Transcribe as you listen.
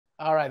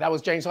All right, that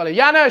was James Holly.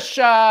 Janusz,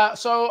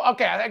 so,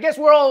 okay, I guess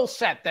we're all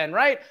set then,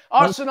 right?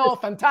 Arsenal,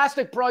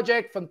 fantastic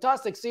project,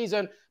 fantastic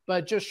season,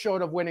 but just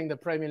short of winning the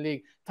Premier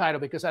League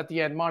title because at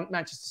the end,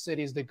 Manchester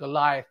City is the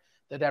Goliath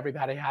that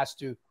everybody has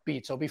to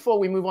beat. So before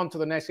we move on to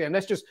the next game,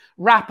 let's just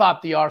wrap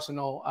up the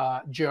Arsenal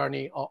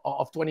journey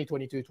of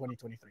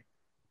 2022-2023.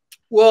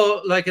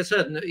 Well, like I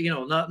said,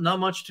 not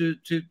much to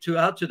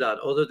add to that,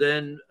 other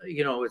than,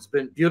 it's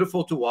been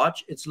beautiful to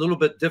watch. It's a little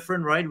bit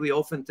different, right? We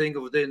often think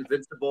of the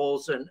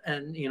Invincibles and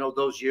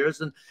those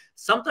years, and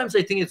sometimes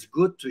I think it's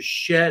good to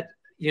shed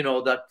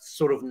that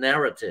sort of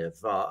narrative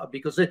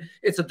because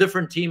it's a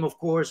different team, of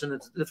course, and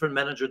it's a different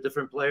manager,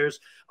 different players.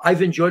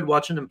 I've enjoyed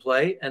watching them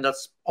play, and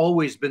that's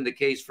always been the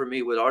case for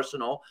me with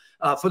Arsenal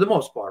for the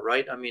most part,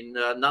 right? I mean,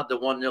 not the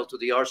 1-0 to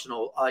the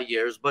Arsenal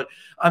years, but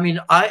I mean,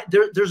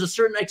 there's a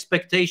certain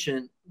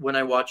expectation when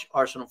I watch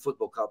Arsenal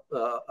Football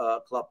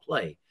Club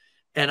play.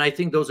 And I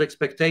think those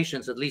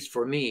expectations, at least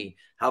for me,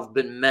 have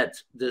been met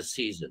this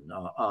season.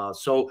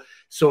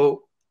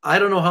 So I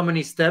don't know how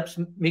many steps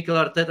Mikel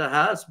Arteta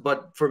has,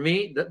 but for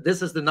me,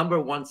 this is the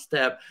 #1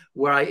 step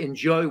where I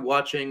enjoy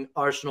watching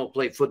Arsenal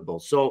play football.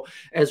 So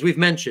as we've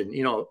mentioned,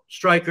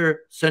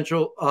 striker,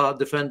 central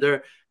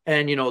defender,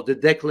 and, the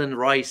Declan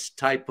Rice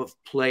type of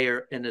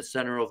player in the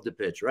center of the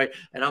pitch, right?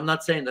 And I'm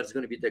not saying that it's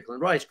going to be Declan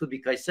Rice. Could be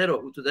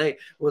Caicedo, who today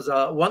was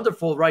a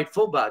wonderful right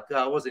fullback,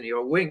 wasn't he?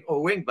 Or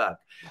wing back,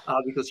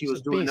 because he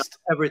was doing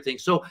everything.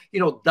 So,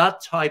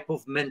 that type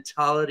of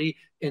mentality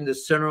in the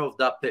center of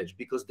that pitch,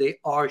 because they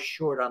are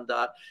short on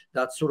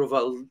that sort of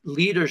a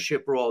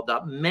leadership role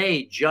that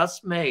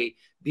just may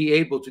be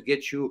able to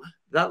get you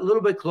that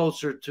little bit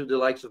closer to the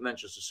likes of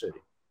Manchester City.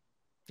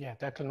 Yeah,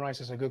 Declan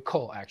Rice is a good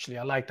call, actually.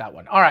 I like that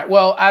one. All right,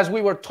 well, as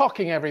we were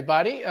talking,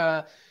 everybody,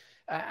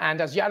 and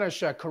as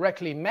Janusz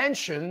correctly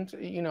mentioned,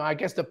 I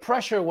guess the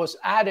pressure was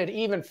added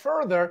even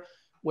further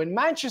when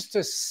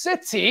Manchester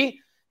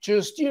City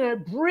just,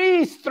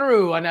 breathed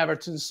through an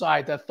Everton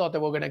side that thought they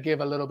were going to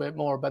give a little bit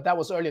more. But that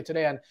was earlier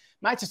today, and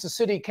Manchester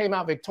City came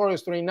out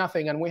victorious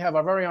 3-0, and we have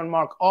our very own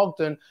Mark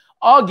Ogden.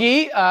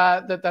 Augie,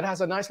 that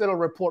has a nice little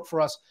report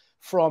for us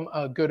from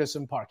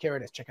Goodison Park. Here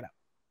it is. Check it out.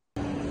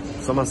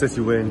 So Man City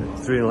win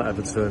 3-0 at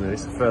Everton, and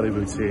it's a fairly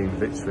routine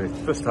victory.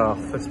 First half,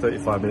 first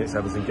 35 minutes,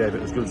 Everton gave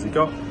it as good as he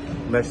got.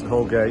 Mason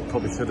Holgate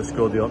probably should have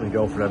scored the opening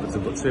goal for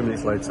Everton, but 2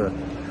 minutes later,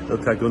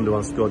 Ilkay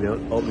Gundogan scored the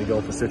opening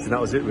goal for City, and that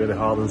was it really.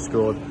 Haaland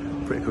scored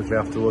pretty quickly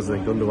afterwards,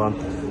 and then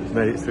Gundogan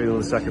made it 3-0 in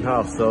the second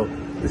half. So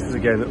this was a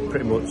game that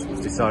pretty much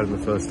was decided in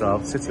the first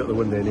half. City got the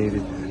win they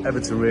needed.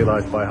 Everton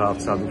realised by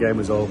half-time the game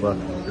was over.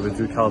 They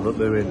withdrew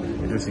Calvert-Lewin,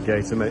 Idrissa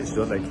Gueye to make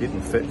sure they keep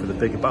them fit for the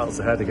bigger battles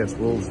ahead against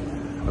Wolves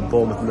and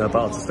Bournemouth in their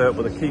battle to stay up.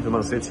 But the key for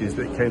Man City is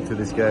that it came through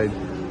this game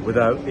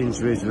without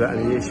injuries, without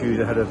any issues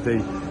ahead of the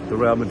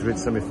Real Madrid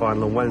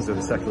semi-final on Wednesday,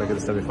 the second leg of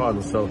the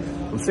semi-final. So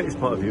from City's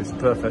point of view, it's a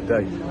perfect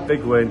day.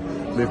 Big win,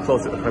 move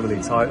closer to the Premier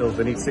League title.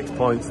 They need 6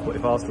 points, but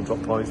if Arsenal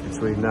drop points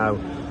between now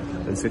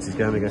and City's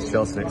game against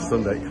Chelsea next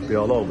Sunday, it could be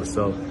all over.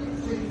 So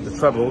the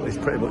treble is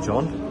pretty much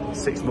on.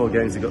 6 more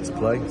games they've got to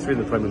play, 3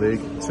 in the Premier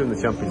League, 2 in the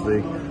Champions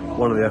League,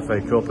 1 in the FA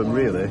Cup, and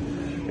really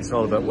it's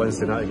all about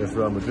Wednesday night against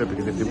Real Madrid,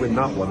 because if they win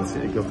that one and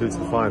City go through to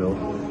the final,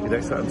 you'd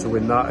expect them to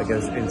win that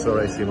against Inter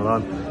or AC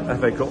Milan.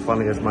 FA Cup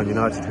final against Man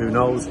United, who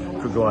knows,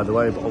 could go either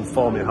way, but on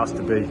form it has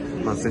to be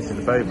Man City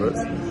the favourites.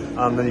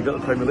 And then you've got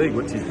the Premier League,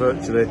 which is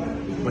virtually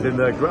within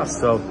their grasp.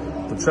 So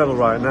the treble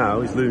right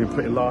now is looming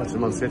pretty large for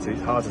Man City.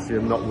 It's hard to see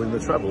them not win the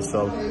treble.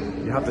 So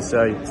you have to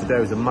say today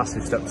was a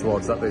massive step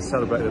towards that. They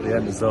celebrated at the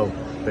end as though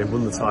they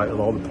won the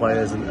title. All the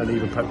players and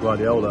even Pep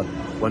Guardiola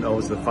went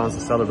over to the fans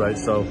to celebrate.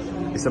 So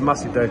it's a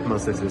massive day for Man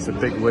City. It's a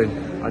big win,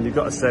 and you've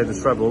got to say the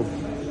treble.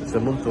 It's a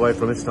month away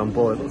from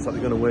Istanbul. It looks like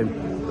they're going to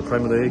win the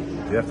Premier League,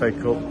 the FA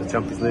Cup, the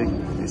Champions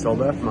League. It's all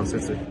there for Man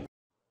City.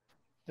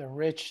 The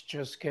rich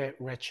just get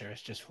richer.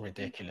 It's just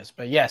ridiculous.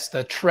 But yes,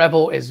 the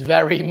treble is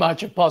very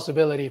much a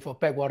possibility for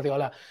Pep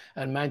Guardiola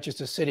and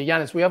Manchester City.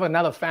 Janusz, we have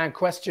another fan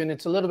question.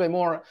 It's a little bit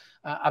more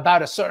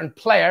about a certain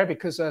player,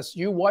 because as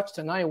you watched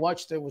and I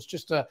watched, it was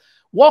just a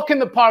walk in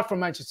the park for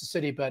Manchester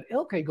City. But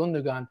Ilkay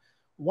Gundogan,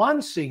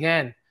 once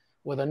again,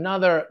 with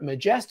another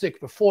majestic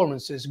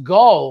performance. His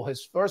goal,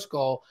 his first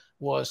goal,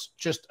 was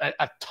just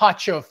a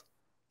touch of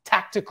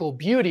tactical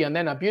beauty and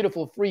then a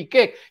beautiful free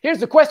kick. Here's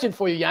the question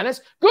for you,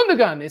 Janusz.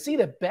 Gundogan, is he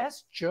the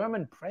best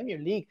German Premier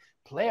League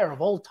player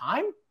of all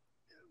time?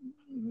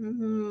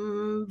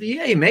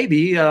 Yeah,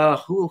 maybe.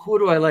 Who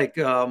do I like?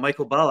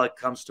 Michael Ballack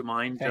comes to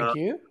mind. Thank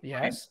you.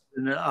 Yes.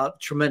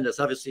 Tremendous.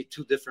 Obviously,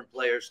 2 different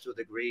players to a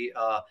degree.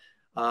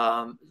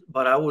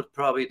 But I would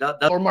probably...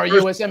 Former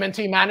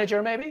USMNT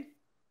manager, maybe?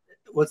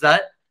 What's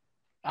that?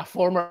 A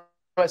former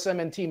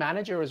USMNT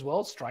manager as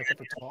well, striker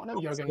for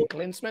Tottenham, Jurgen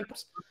Klinsmann.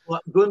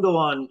 Well,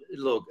 Gundogan,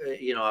 look,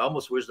 I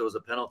almost wish there was a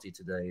penalty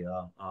today.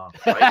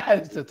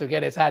 Right? to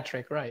get his hat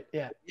trick, right?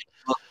 Yeah.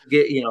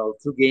 Get 2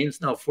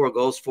 games now, 4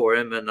 goals for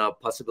him, and a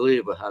possibility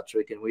of a hat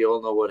trick. And we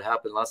all know what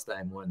happened last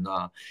time when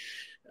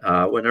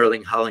when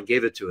Erling Haaland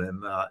gave it to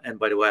him. And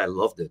by the way, I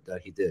loved it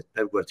that he did.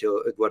 Pep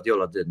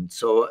Guardiola didn't.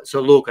 So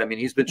look, I mean,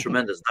 he's been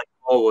tremendous. That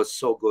goal was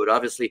so good.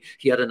 Obviously,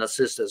 he had an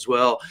assist as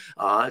well.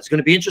 It's going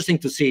to be interesting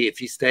to see if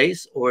he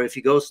stays or if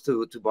he goes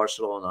to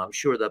Barcelona. I'm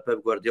sure that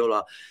Pep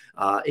Guardiola,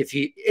 if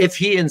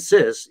he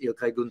insists,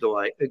 Ilkay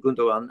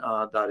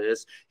Gundogan, that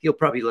is, he'll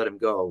probably let him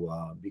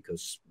go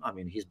because, I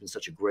mean, he's been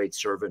such a great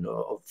servant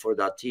for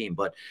that team.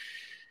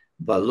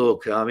 But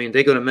look, I mean,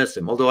 they're going to miss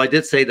him. Although I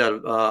did say that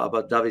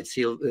about David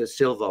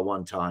Silva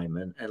one time,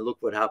 and look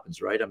what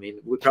happens, right? I mean,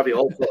 we probably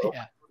all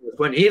yeah.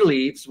 When he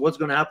leaves, what's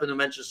going to happen to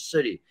Manchester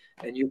City?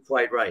 And you're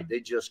quite right. They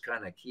just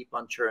kind of keep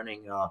on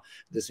churning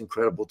this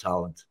incredible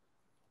talent.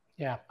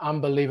 Yeah,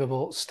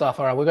 unbelievable stuff.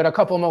 All right, we've got a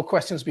couple more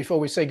questions before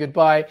we say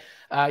goodbye.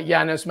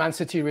 Janusz, Man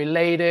City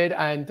related.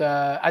 And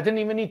I didn't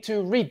even need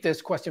to read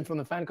this question from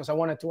the fan because I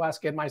wanted to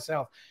ask it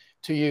myself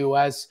to you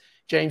as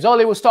James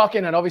Ollie was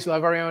talking, and obviously our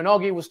very own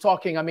Augie was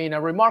talking. I mean, a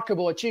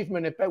remarkable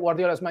achievement if Pep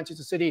Guardiola's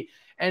Manchester City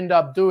end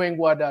up doing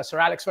what Sir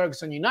Alex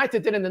Ferguson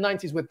United did in the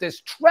 90s with this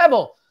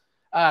treble.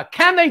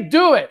 Can they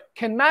do it?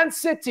 Can Man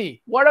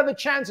City, what are the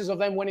chances of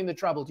them winning the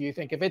treble, do you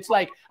think? If it's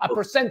like a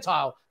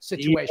percentile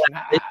situation.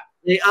 Yeah,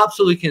 they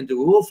absolutely can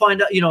do it. We'll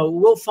find out,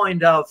 we'll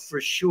find out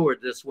for sure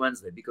this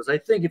Wednesday, because I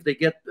think if they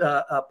get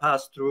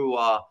passed through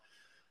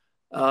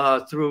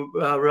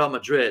Real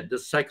Madrid, the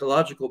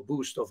psychological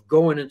boost of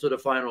going into the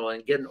final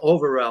and getting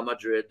over Real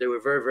Madrid, they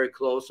were very, very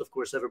close. Of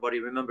course, everybody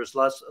remembers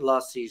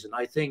last season.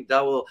 I think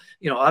that will,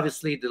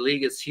 obviously the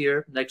league is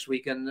here next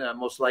weekend.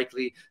 Most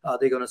likely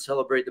they're going to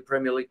celebrate the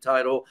Premier League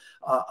title.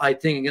 I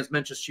think against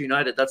Manchester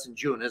United, that's in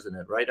June, isn't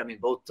it? Right? I mean,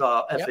 both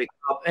FA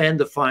Cup and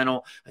the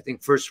final, I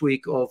think first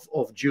week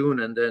of June,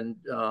 and then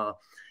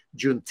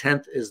June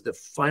 10th is the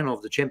final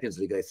of the Champions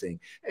League, I think.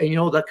 And,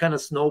 that kind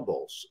of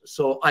snowballs.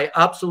 So I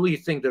absolutely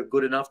think they're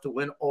good enough to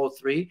win all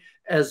three.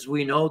 As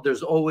we know,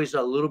 there's always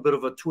a little bit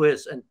of a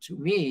twist. And to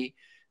me,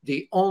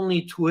 the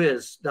only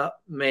twist that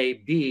may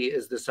be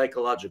is the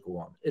psychological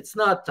one. It's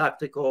not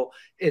tactical.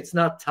 It's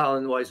not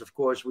talent-wise, of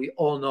course. We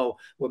all know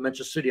what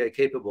Manchester City are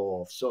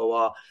capable of.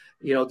 So,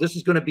 this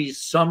is going to be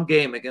some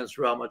game against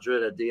Real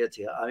Madrid at the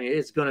Etihad. I mean,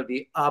 it's going to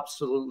be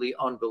absolutely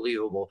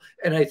unbelievable.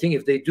 And I think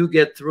if they do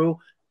get through,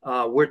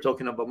 we're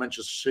talking about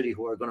Manchester City,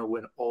 who are going to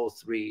win all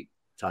three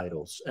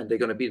titles, and they're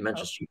going to beat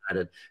Manchester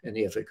United in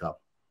the FA Cup.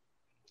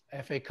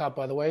 FA Cup,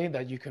 by the way,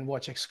 that you can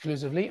watch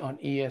exclusively on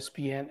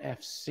ESPN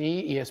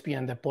FC,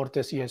 ESPN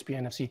Deportes,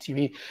 ESPN FC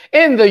TV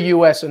in the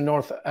US and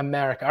North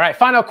America. All right,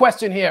 final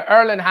question here.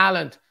 Erling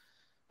Haaland,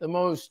 the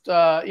most,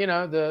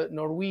 the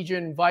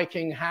Norwegian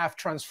Viking, half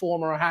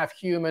transformer, half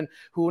human,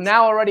 who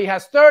now already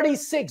has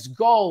 36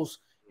 goals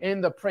in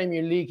the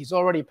Premier League. He's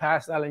already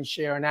passed Alan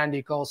Shearer and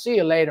Andy Cole. See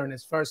you later in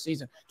his first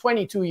season.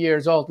 22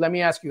 years old. Let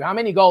me ask you, how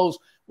many goals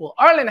will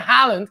Erling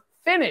Haaland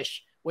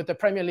finish with the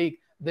Premier League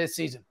this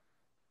season?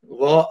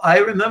 Well, I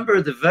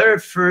remember the very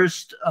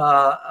first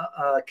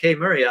Kay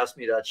Murray asked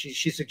me that.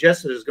 She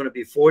suggested it was going to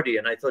be 40,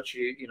 and I thought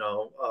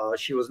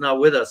she was not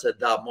with us at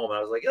that moment.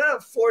 I was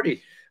like,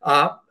 40.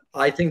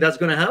 I think that's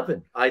going to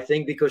happen. I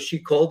think because she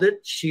called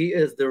it. She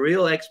is the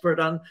real expert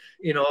on,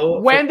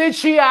 When did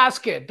she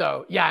ask it,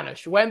 though,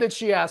 Janusz? When did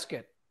she ask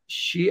it?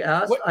 She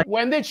asked.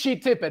 When did she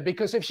tip it?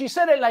 Because if she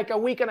said it like a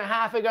week and a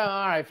half ago,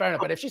 all right, fair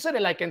enough. But if she said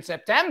it like in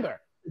September,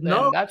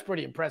 then that's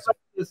pretty impressive.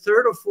 The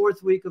third or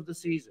fourth week of the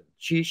season.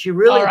 She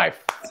really. All right,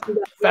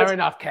 fair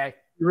enough, Kay.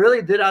 She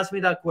really did ask me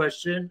that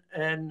question,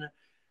 and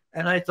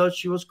I thought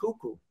she was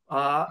cuckoo.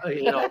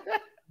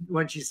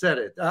 When she said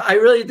it, I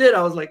really did.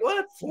 I was like,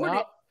 what? 40?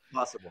 No.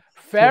 Possible.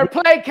 Fair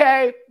play,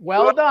 Kay.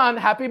 Well done.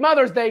 Happy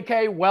Mother's Day,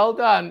 Kay. Well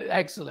done.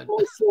 Excellent.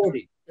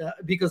 40,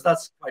 because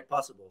that's quite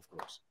possible, of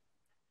course.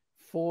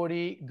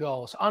 40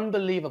 goals.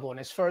 Unbelievable in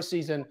his first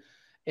season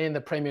in the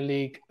Premier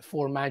League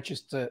for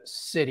Manchester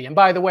City. And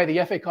by the way,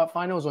 the FA Cup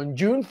final is on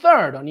June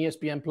 3rd on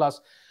ESPN+.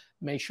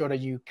 Make sure that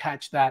you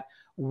catch that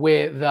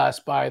with us,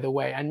 by the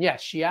way. And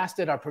yes, she asked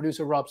it, our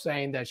producer Rob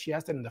saying that she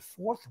asked it in the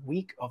 4th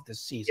week of the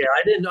season.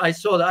 Yeah, I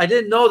saw that. I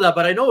didn't know that,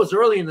 but I know it was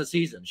early in the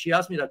season. She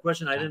asked me that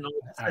question. I didn't know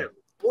what to say.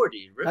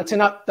 40. Really?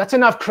 That's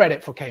enough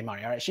credit for Kay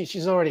Murray. All right.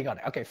 She's already got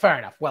it. Okay, fair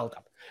enough. Well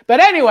done. But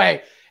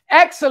anyway,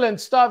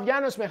 excellent stuff.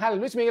 Janusz Michallik,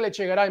 Luis Miguel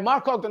Echegaray,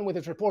 Mark Ogden with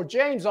his report,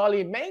 James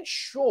Ollie. Make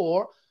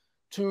sure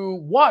to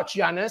watch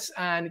Janusz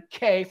and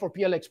Kay for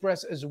PL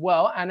Express as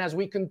well. And as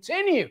we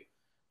continue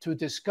to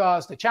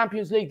discuss the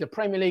Champions League, the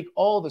Premier League,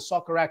 all the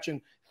soccer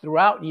action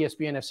throughout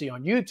ESPN FC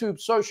on YouTube,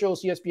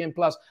 socials,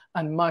 ESPN+,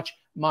 and much,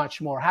 much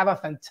more. Have a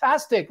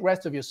fantastic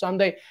rest of your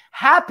Sunday.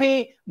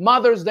 Happy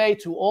Mother's Day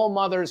to all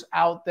mothers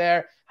out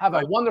there. Have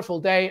a wonderful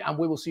day, and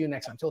we will see you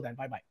next time. Till then,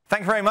 bye-bye.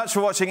 Thank you very much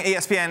for watching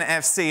ESPN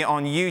FC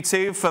on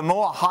YouTube. For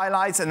more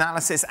highlights,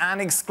 analysis,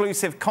 and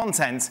exclusive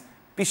content,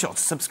 be sure to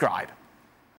subscribe.